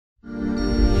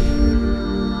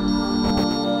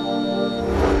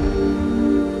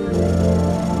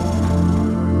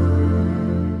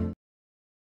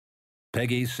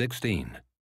Peggy 16.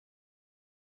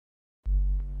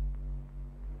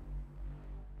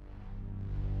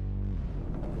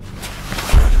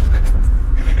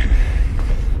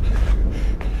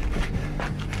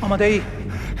 آماده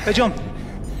هجوم.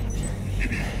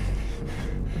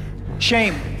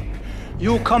 Shame.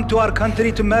 You come to our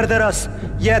country to murder us,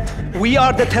 yet we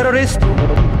are the terrorists?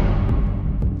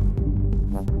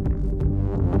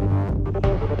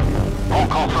 All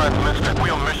call signs listed. We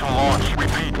on mission launch.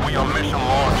 Repeat, we on mission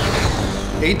launch.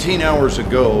 18 hours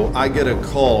ago, I get a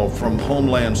call from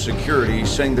Homeland Security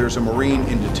saying there's a Marine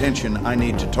in detention I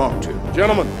need to talk to.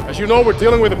 Gentlemen, as you know, we're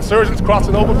dealing with insurgents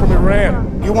crossing over from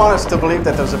Iran. You want us to believe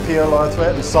that there's a PLR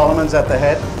threat and Solomon's at the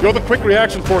head? You're the quick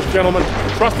reaction force, gentlemen.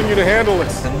 We're trusting you to handle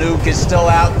this. The nuke is still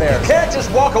out there. You can't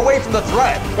just walk away from the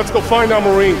threat. Let's go find our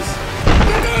Marines.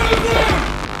 Get down on the ground!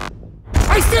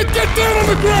 I said get down on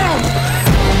the ground!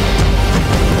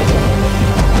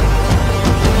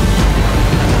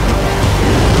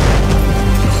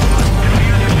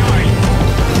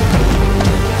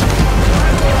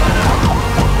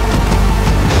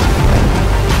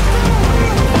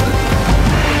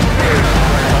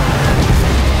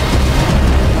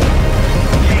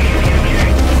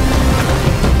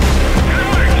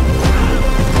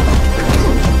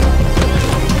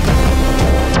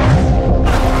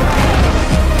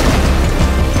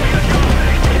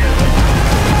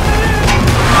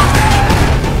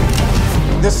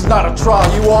 This is not a trial.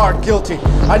 You are guilty.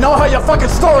 I know how your fucking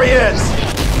story is.